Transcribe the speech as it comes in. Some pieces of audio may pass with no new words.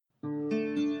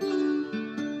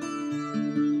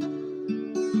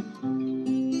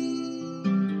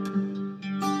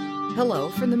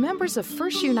Hello from the members of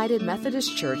First United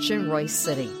Methodist Church in Royse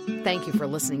City. Thank you for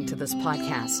listening to this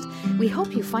podcast. We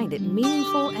hope you find it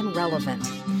meaningful and relevant.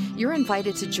 You're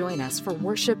invited to join us for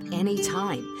worship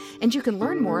anytime, and you can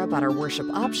learn more about our worship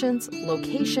options,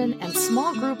 location, and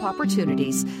small group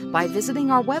opportunities by visiting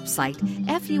our website,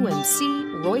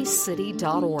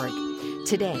 fumcroysecity.org.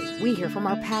 Today, we hear from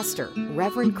our pastor,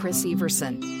 Reverend Chris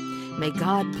Everson. May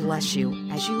God bless you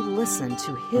as you listen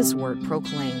to His word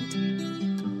proclaimed.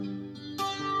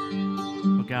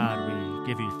 Oh God, we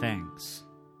give you thanks.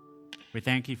 We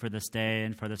thank you for this day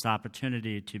and for this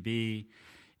opportunity to be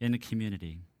in the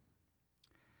community,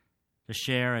 to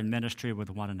share in ministry with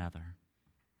one another.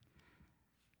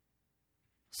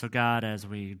 So God, as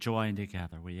we join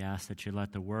together, we ask that you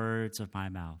let the words of my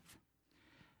mouth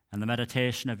and the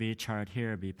meditation of each heart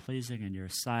here be pleasing in your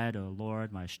sight, O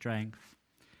Lord, my strength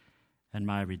and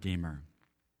my Redeemer.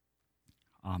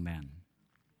 Amen.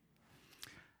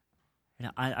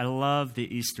 I love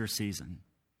the Easter season.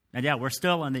 And yeah, we're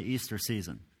still in the Easter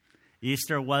season.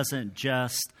 Easter wasn't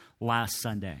just last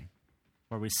Sunday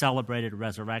where we celebrated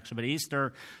resurrection, but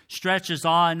Easter stretches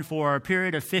on for a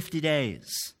period of 50 days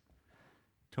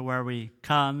to where we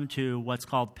come to what's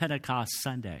called Pentecost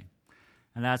Sunday.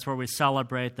 And that's where we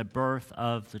celebrate the birth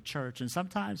of the church. And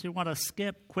sometimes we want to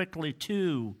skip quickly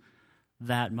to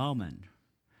that moment.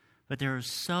 But there's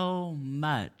so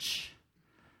much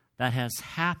that has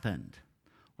happened,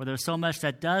 or there's so much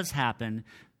that does happen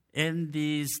in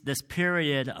this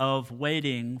period of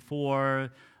waiting for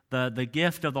the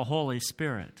gift of the Holy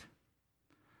Spirit.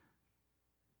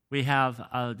 We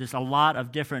have just a lot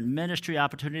of different ministry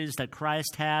opportunities that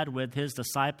Christ had with his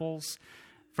disciples.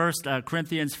 1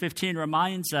 Corinthians 15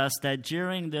 reminds us that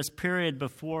during this period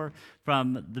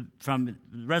from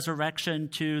resurrection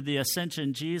to the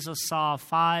ascension, Jesus saw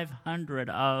 500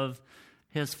 of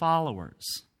his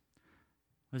followers.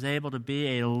 Was able to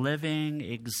be a living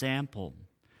example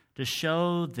to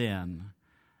show them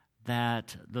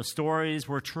that the stories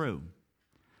were true,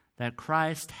 that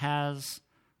Christ has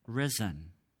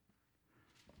risen.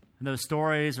 And those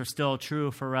stories are still true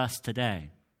for us today.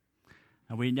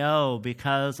 And we know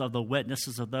because of the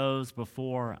witnesses of those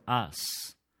before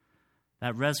us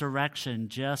that resurrection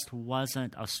just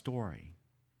wasn't a story,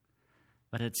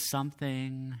 but it's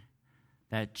something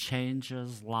that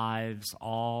changes lives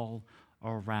all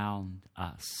around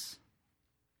us.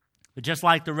 But just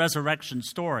like the resurrection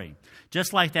story,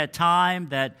 just like that time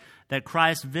that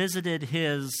Christ visited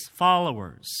his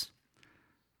followers,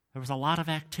 there was a lot of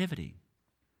activity.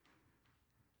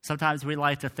 Sometimes we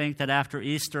like to think that after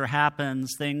Easter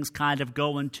happens, things kind of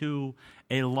go into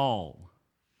a lull.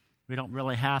 We don't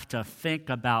really have to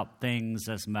think about things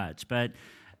as much. But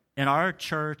in our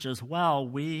church as well,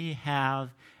 we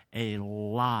have a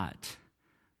lot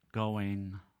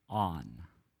going on.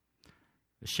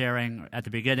 Sharing at the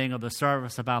beginning of the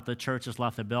service about the church has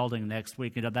left the building next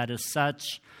week. That is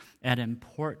such an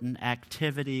important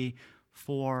activity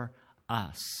for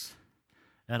us.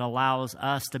 It allows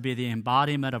us to be the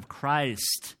embodiment of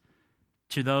Christ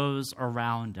to those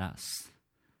around us.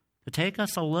 To take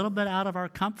us a little bit out of our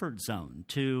comfort zone,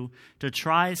 to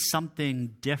try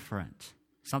something different,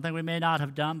 something we may not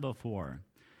have done before.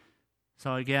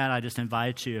 So again, I just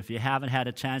invite you, if you haven't had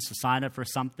a chance to sign up for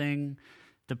something,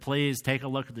 to please take a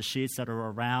look at the sheets that are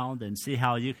around and see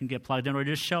how you can get plugged in. Or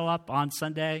just show up on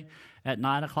Sunday at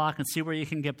 9 o'clock and see where you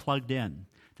can get plugged in,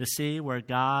 to see where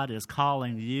God is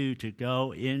calling you to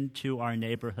go into our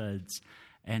neighborhoods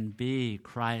and be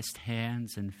Christ's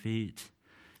hands and feet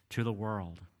to the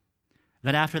world.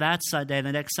 Then after that Sunday,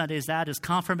 the next Sunday is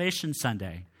Confirmation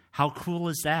Sunday. How cool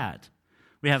is that?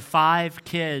 We have 5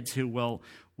 kids who will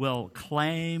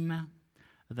claim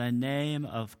the name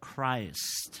of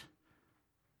Christ,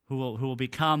 who will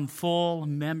become full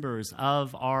members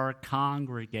of our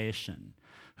congregation,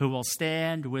 who will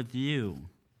stand with you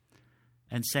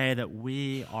and say that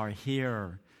we are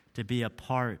here to be a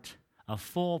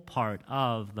full part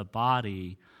of the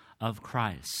body of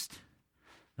Christ.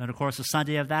 And of course, the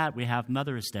Sunday of that, we have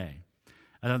Mother's Day.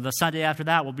 And then the Sunday after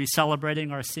that, we'll be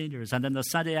celebrating our seniors. And then the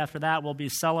Sunday after that, we'll be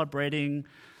celebrating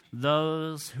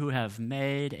those who have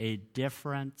made a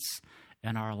difference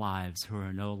in our lives who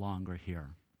are no longer here.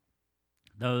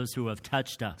 Those who have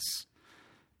touched us,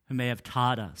 who may have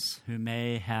taught us, who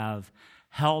may have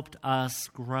helped us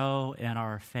grow in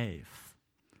our faith.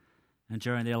 And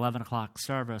during the 11 o'clock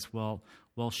service, we'll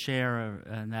share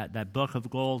in that Book of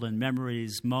Golden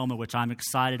Memories moment, which I'm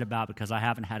excited about because I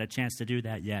haven't had a chance to do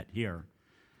that yet here.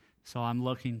 So I'm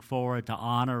looking forward to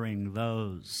honoring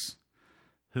those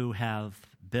who have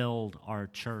built our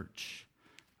church,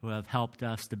 who have helped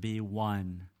us to be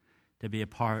one, to be a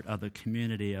part of the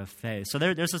community of faith. So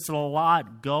there's just a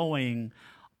lot going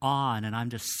on, and I'm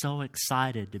just so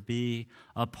excited to be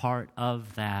a part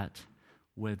of that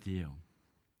with you.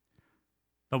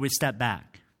 But we step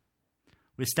back.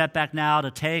 We step back now to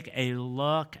take a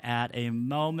look at a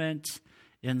moment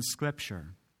in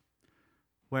Scripture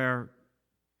where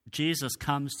Jesus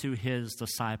comes to his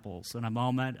disciples in a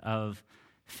moment of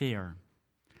fear,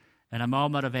 in a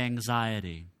moment of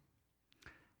anxiety.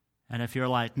 And if you're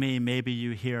like me, maybe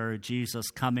you hear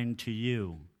Jesus coming to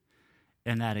you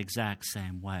in that exact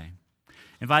same way. I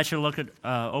invite you to look at,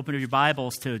 open your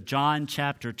Bibles to John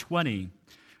chapter 20,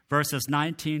 verses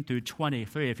 19 through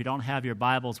 23. If you don't have your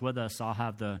Bibles with us, I'll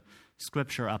have the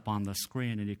scripture up on the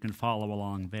screen and you can follow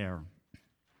along there.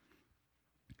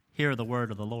 Hear the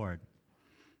word of the Lord.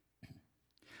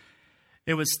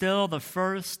 It was still the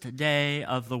first day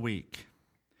of the week.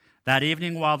 That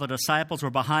evening, while the disciples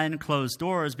were behind closed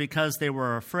doors because they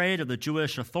were afraid of the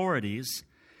Jewish authorities,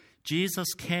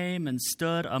 Jesus came and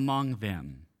stood among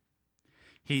them.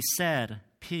 He said,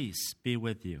 "Peace be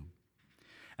with you."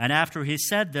 And after he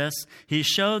said this, he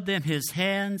showed them his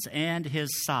hands and his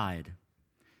side.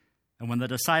 And when the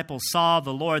disciples saw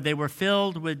the Lord, they were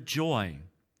filled with joy.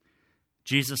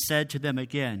 Jesus said to them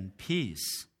again,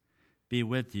 "Peace be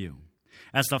with you.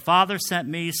 As the Father sent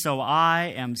me, so I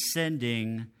am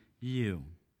sending you."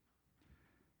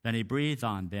 Then he breathed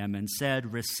on them and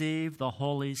said, "Receive the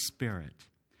Holy Spirit.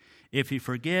 If you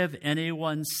forgive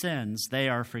anyone's sins, they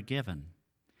are forgiven.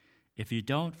 If you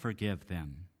don't forgive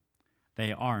them,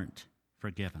 they aren't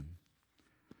forgiven."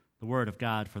 The word of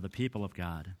God for the people of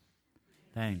God.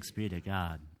 Thanks be to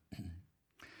God.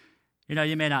 You know,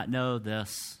 you may not know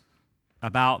this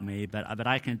about me, but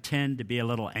I can tend to be a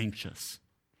little anxious.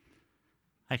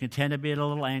 I can tend to be a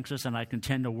little anxious, and I can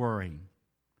tend to worry.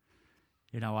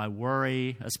 You know, I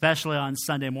worry, especially on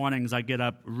Sunday mornings. I get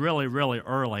up really, really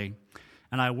early,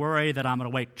 and I worry that I'm going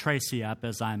to wake Tracy up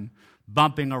as I'm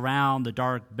bumping around the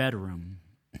dark bedroom,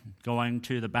 going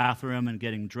to the bathroom and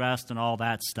getting dressed and all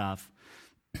that stuff.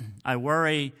 I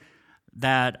worry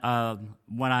that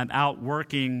when I'm out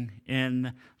working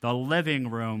in the living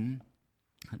room,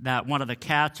 that one of the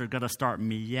cats are going to start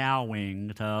meowing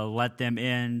to let them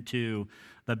into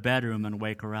the bedroom and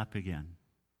wake her up again.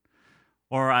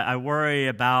 Or I worry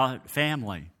about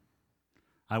family.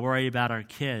 I worry about our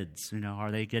kids. You know,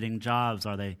 are they getting jobs?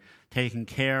 Are they taking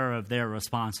care of their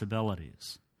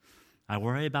responsibilities? I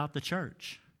worry about the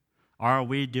church. Are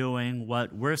we doing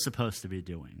what we're supposed to be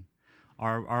doing?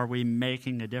 Are we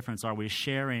making a difference? Are we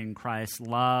sharing Christ's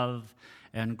love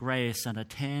and grace in a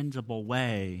tangible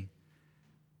way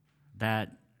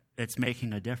that it's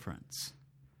making a difference?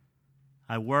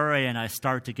 I worry and I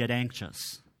start to get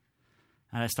anxious.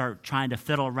 And I start trying to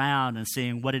fiddle around and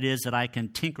seeing what it is that I can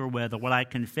tinker with or what I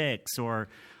can fix or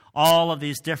all of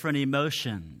these different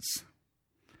emotions.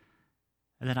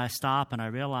 And then I stop and I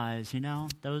realize, you know,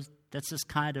 that's just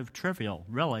kind of trivial,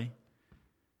 really.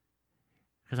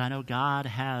 Because I know God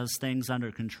has things under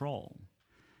control.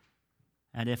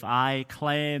 And if I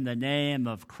claim the name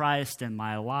of Christ in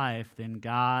my life, then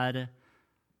God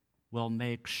will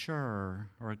make sure,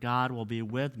 or God will be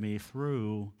with me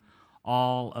through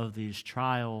all of these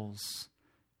trials,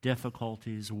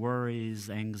 difficulties,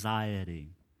 worries, anxiety.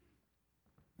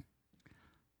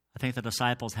 I think the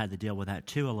disciples had to deal with that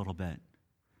too a little bit.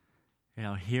 You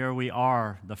know, here we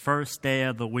are, the first day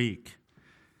of the week.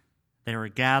 They were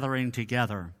gathering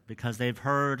together because they've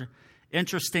heard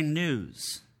interesting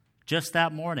news. Just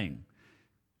that morning,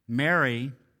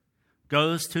 Mary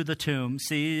goes to the tomb,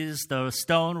 sees the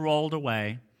stone rolled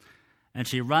away, and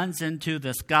she runs into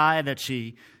this guy that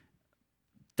she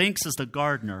thinks is the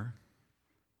gardener,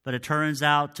 but it turns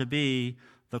out to be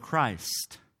the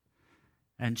Christ.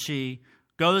 And she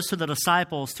goes to the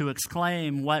disciples to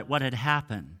exclaim what had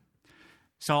happened.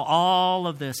 So all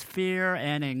of this fear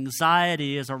and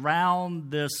anxiety is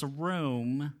around this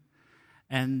room.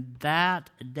 And that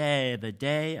day, the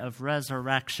day of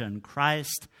resurrection,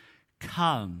 Christ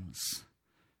comes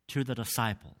to the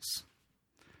disciples.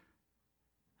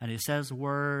 And he says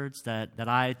words that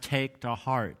I take to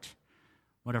heart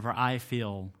whenever I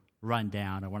feel run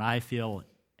down or when I feel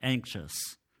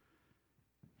anxious.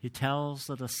 He tells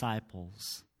the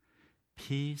disciples,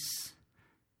 "Peace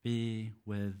be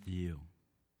with you.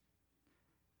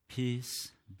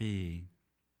 Peace be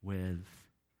with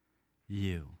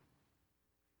you."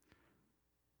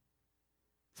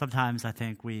 Sometimes I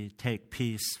think we take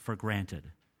peace for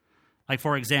granted. Like,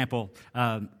 for example,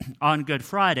 on Good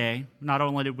Friday, not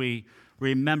only did we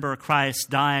remember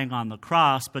Christ dying on the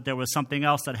cross, but there was something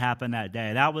else that happened that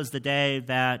day. That was the day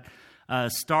that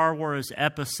Star Wars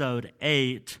Episode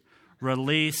 8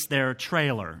 released their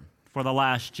trailer for The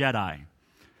Last Jedi.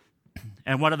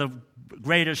 And one of the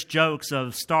greatest jokes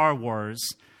of Star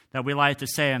Wars that we like to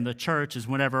say in the church is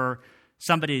whenever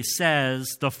somebody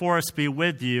says, "The Force be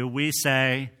with you," we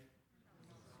say,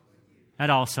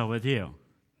 "And also with you."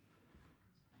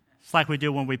 It's like we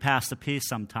do when we pass the peace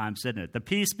sometimes, isn't it? "The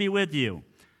peace be with you."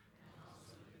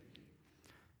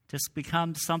 Just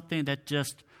becomes something that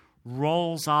just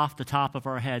rolls off the top of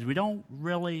our head. We don't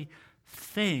really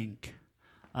think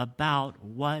about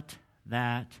what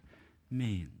that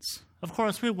means. Of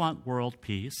course, we want world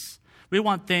peace. We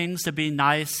want things to be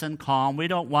nice and calm. We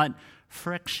don't want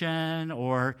friction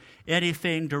or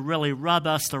anything to really rub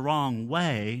us the wrong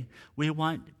way. We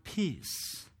want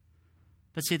peace.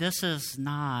 But see, this is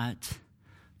not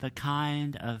the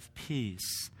kind of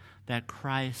peace that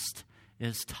Christ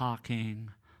is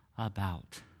talking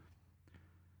about.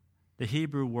 The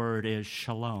Hebrew word is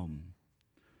shalom.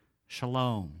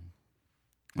 Shalom.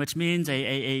 Which means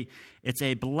it's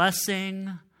a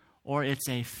blessing or it's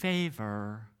a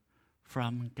favor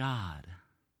from God.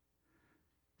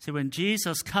 See, when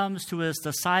Jesus comes to his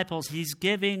disciples, he's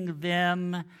giving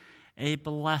them a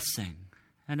blessing.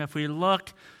 And if we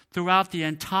look throughout the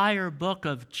entire book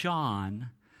of John,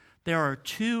 there are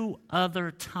two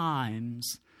other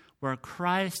times where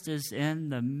Christ is in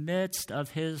the midst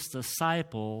of his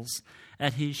disciples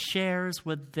and he shares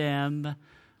with them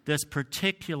this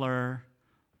particular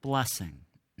blessing.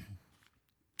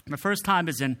 The first time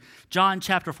is in John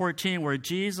chapter 14, where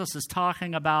Jesus is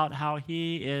talking about how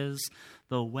he is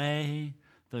the way,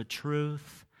 the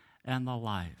truth, and the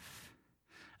life.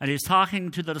 And he's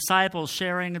talking to the disciples,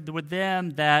 sharing with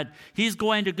them that he's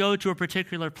going to go to a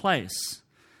particular place.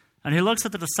 And he looks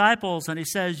at the disciples and he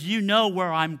says, "You know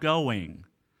where I'm going."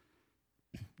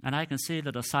 And I can see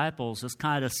the disciples just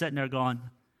kind of sitting there going,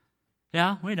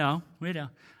 "Yeah, we know.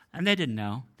 And they didn't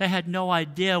know. They had no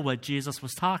idea what Jesus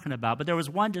was talking about. But there was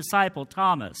one disciple,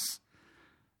 Thomas,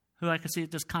 who I could see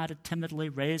just kind of timidly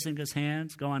raising his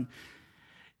hands, going,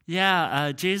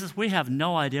 "Yeah, Jesus, we have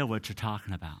no idea what you're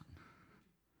talking about."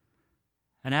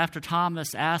 And after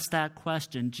Thomas asked that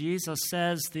question, Jesus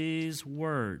says these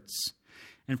words.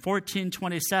 In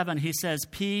 14:27, he says,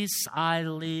 "Peace I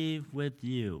leave with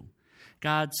you."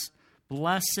 God's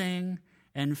blessing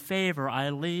and favor I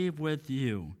leave with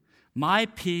you. My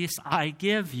peace I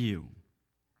give you.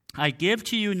 I give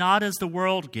to you not as the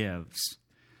world gives.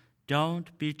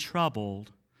 Don't be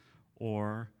troubled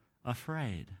or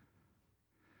afraid.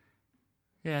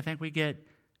 Yeah, I think we get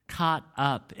caught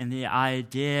up in the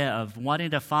idea of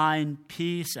wanting to find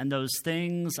peace in those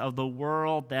things of the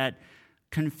world that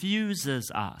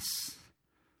confuses us.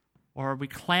 Or we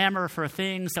clamor for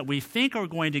things that we think are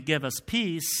going to give us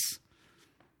peace,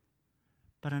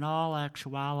 but in all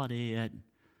actuality, it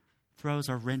throws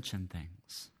a wrench in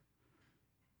things.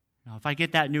 If I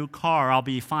get that new car, I'll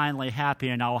be finally happy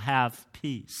and I'll have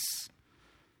peace.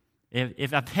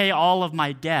 If I pay all of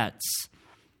my debts,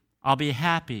 I'll be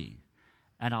happy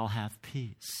and I'll have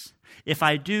peace. If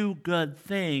I do good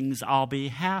things, I'll be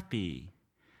happy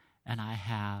and I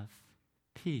have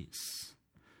peace.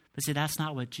 But see, that's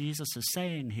not what Jesus is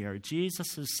saying here.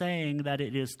 Jesus is saying that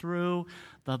it is through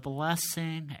the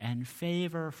blessing and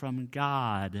favor from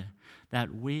God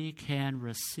that we can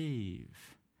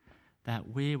receive, that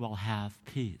we will have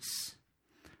peace.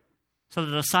 So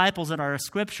the disciples in our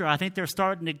scripture, I think they're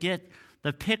starting to get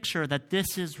the picture that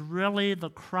this is really the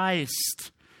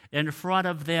Christ in front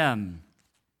of them.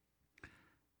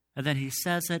 And then he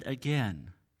says it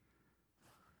again.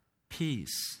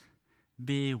 Peace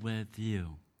be with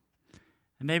you.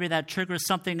 And maybe that triggers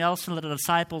something else in the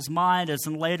disciples' mind, as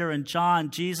in later in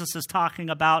John, Jesus is talking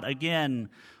about again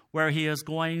where he is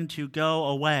going to go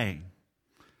away.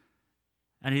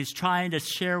 And he's trying to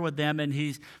share with them, and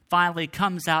he finally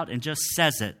comes out and just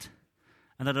says it.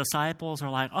 And the disciples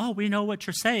are like, "Oh, we know what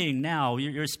you're saying now.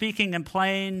 You're speaking in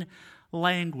plain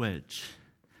language."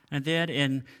 And then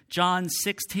in John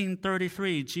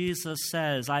 16:33, Jesus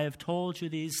says, "I have told you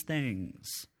these things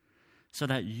so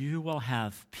that you will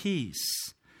have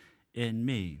peace in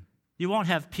me." You won't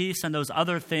have peace in those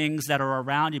other things that are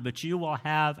around you, but you will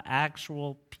have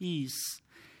actual peace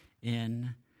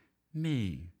in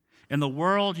me. In the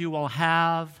world you will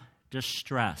have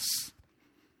distress,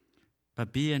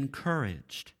 but be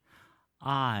encouraged.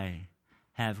 I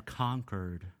have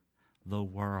conquered the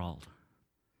world.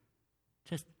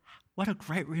 Just what a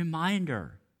great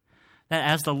reminder that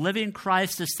as the living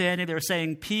Christ is standing there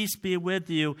saying, "Peace be with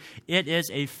you," it is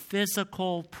a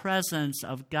physical presence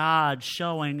of God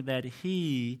showing that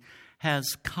he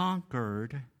has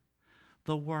conquered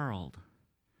the world.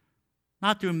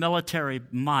 Not through military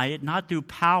might, not through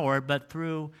power, but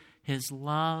through his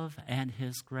love and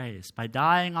his grace. By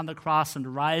dying on the cross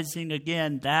and rising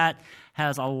again, that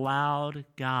has allowed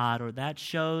God, or that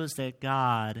shows that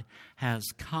God has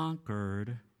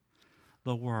conquered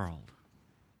the world.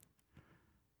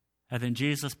 And then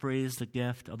Jesus breathes the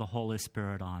gift of the Holy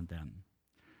Spirit on them.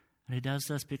 And he does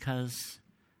this because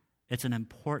it's an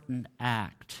important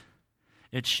act.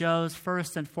 It shows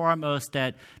first and foremost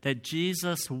that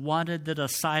Jesus wanted the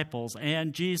disciples,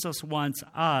 and Jesus wants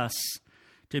us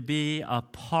to be a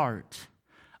part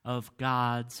of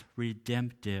God's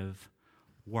redemptive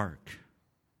work.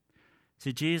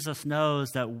 See, Jesus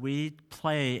knows that we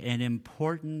play an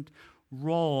important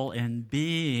role in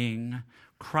being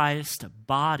Christ's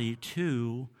body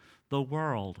to the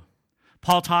world.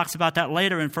 Paul talks about that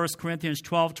later in 1 Corinthians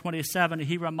 12:27.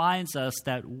 He reminds us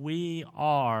that we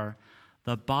are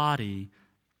the body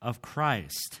of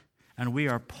Christ, and we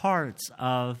are parts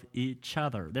of each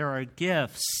other. There are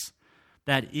gifts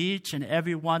that each and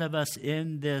every one of us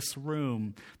in this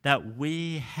room that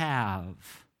we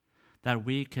have that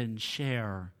we can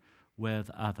share with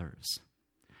others.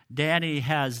 Danny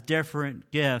has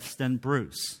different gifts than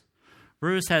Bruce.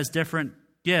 Bruce has different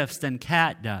gifts than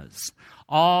Kat does.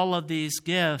 All of these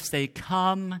gifts, they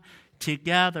come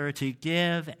together to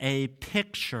give a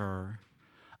picture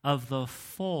of the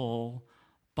full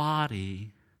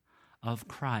body of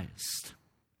Christ.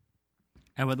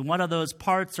 And when one of those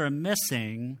parts are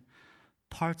missing,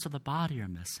 parts of the body are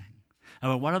missing. And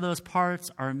when one of those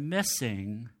parts are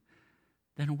missing,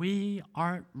 then we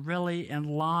aren't really in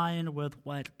line with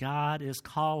what God is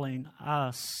calling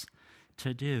us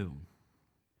to do.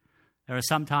 There are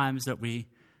some times that we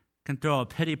can throw a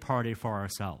pity party for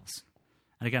ourselves.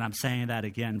 And again, I'm saying that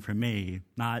again for me,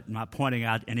 not pointing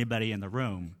out anybody in the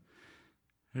room.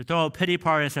 We throw a pity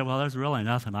party and say, well, there's really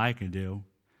nothing I can do.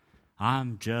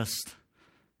 I'm just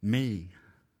me.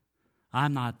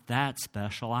 I'm not that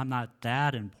special. I'm not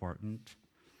that important.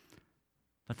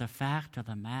 But the fact of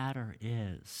the matter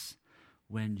is,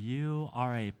 when you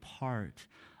are a part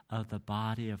of the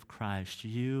body of Christ,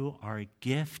 you are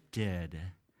gifted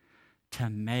to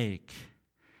make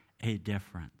a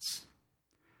difference.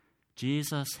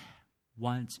 Jesus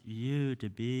wants you to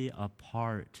be a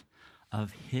part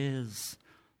of his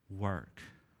work.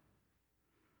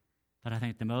 But I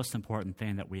think the most important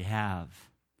thing that we have,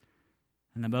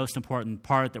 and the most important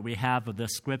part that we have of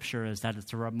this scripture, is that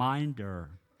it's a reminder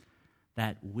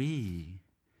that we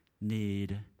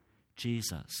need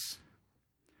Jesus.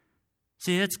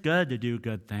 See, it's good to do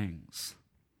good things,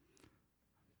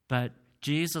 but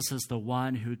Jesus is the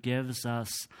one who gives us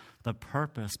the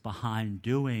purpose behind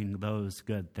doing those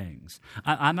good things.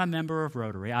 I'm a member of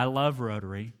Rotary. I love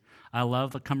Rotary. I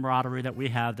love the camaraderie that we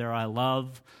have there. I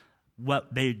love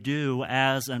what they do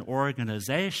as an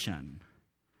organization.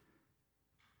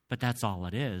 But that's all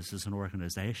it is an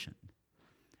organization.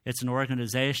 It's an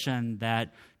organization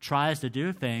that tries to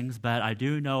do things, but I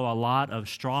do know a lot of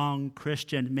strong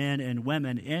Christian men and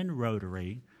women in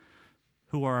Rotary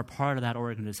who are a part of that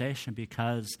organization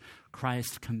because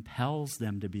Christ compels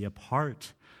them to be a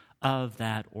part of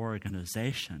that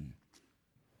organization.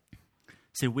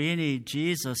 See, we need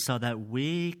Jesus so that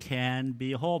we can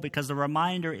be whole, because the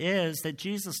reminder is that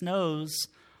Jesus knows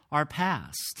our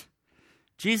past.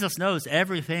 Jesus knows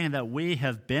everything that we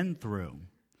have been through.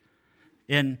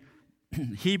 In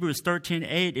Hebrews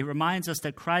 13:8, it reminds us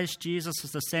that Christ Jesus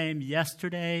is the same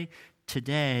yesterday,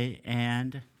 today,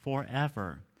 and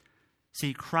forever.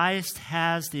 See, Christ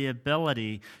has the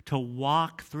ability to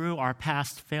walk through our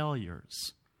past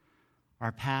failures,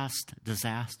 our past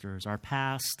disasters, our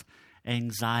past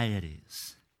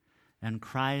anxieties. And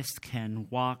Christ can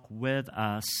walk with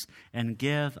us and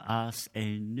give us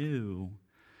a new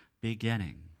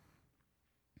beginning.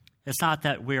 It's not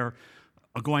that we're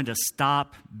going to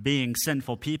stop being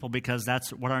sinful people, because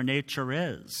that's what our nature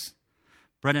is.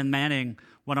 Brennan Manning,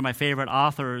 one of my favorite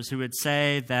authors, who would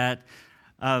say that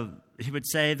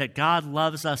God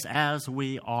loves us as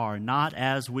we are, not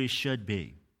as we should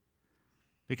be,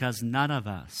 because none of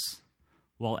us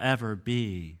will ever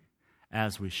be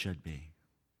as we should be.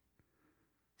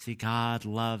 See, God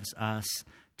loves us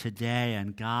today,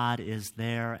 and God is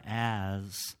there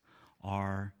as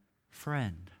our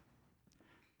friend.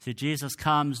 See, Jesus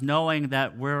comes knowing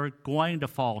that we're going to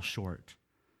fall short,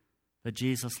 but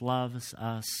Jesus loves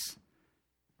us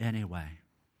anyway.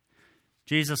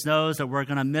 Jesus knows that we're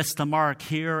going to miss the mark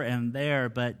here and there,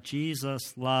 but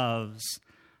Jesus loves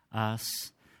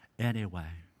us anyway.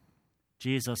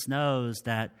 Jesus knows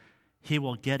that he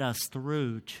will get us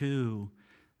through to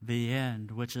the end,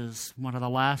 which is one of the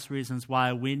last reasons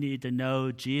why we need to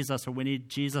know Jesus, or we need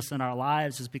Jesus in our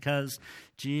lives, is because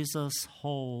Jesus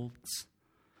holds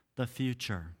the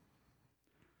future.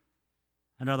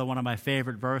 Another one of my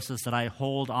favorite verses that I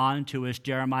hold on to is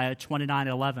Jeremiah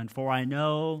 29:11. For I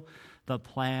know the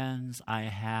plans I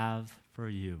have for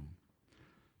you.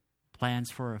 Plans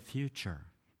for a future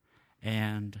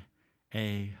and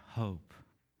a hope.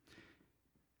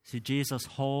 See, Jesus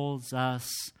holds us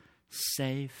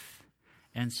safe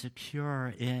and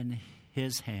secure in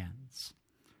his hands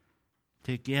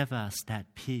to give us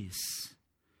that peace.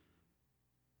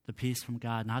 The peace from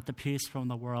God, not the peace from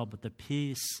the world, but the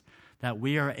peace that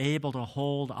we are able to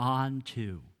hold on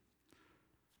to.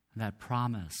 And that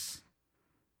promise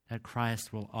that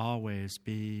Christ will always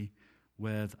be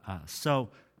with us.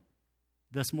 So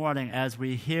this morning, as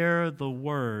we hear the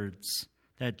words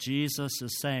that Jesus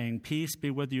is saying, peace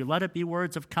be with you, let it be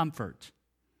words of comfort.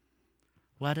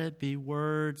 Let it be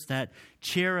words that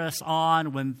cheer us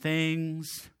on when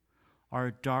things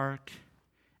are dark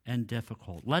and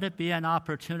difficult. Let it be an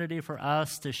opportunity for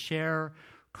us to share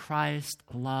Christ's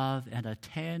love in a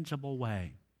tangible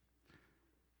way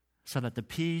so that the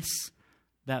peace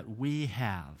that we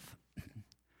have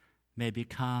may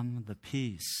become the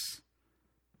peace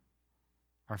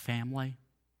our family,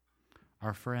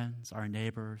 our friends, our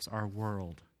neighbors, our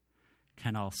world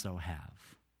can also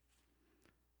have.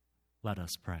 Let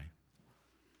us pray.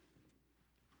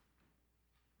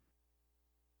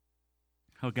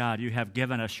 Oh God, you have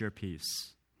given us your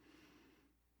peace.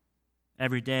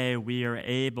 Every day we are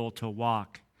able to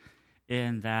walk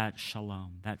in that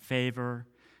shalom, that favor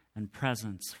and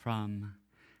presence from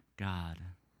God.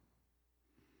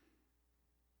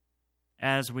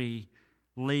 As we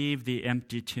leave the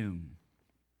empty tomb,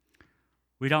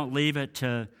 we don't leave it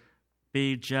to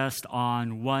be just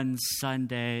on one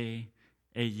Sunday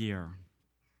a year,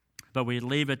 but we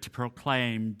leave it to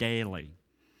proclaim daily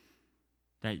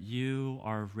that you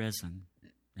are risen.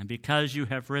 And because you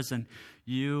have risen,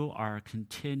 you are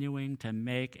continuing to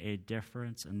make a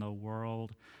difference in the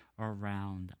world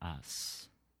around us.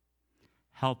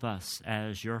 Help us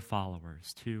as your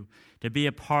followers to be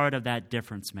a part of that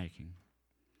difference making.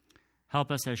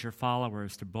 Help us as your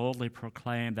followers to boldly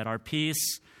proclaim that our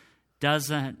peace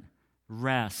doesn't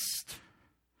rest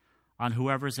on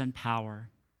whoever's in power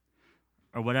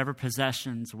or whatever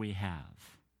possessions we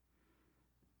have,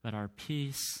 but our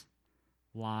peace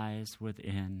lies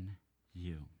within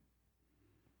you.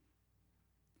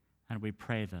 And we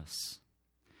pray this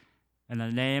in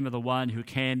the name of the one who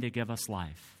came to give us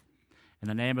life, in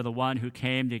the name of the one who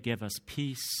came to give us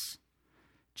peace,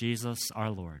 Jesus our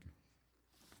Lord.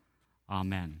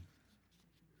 Amen.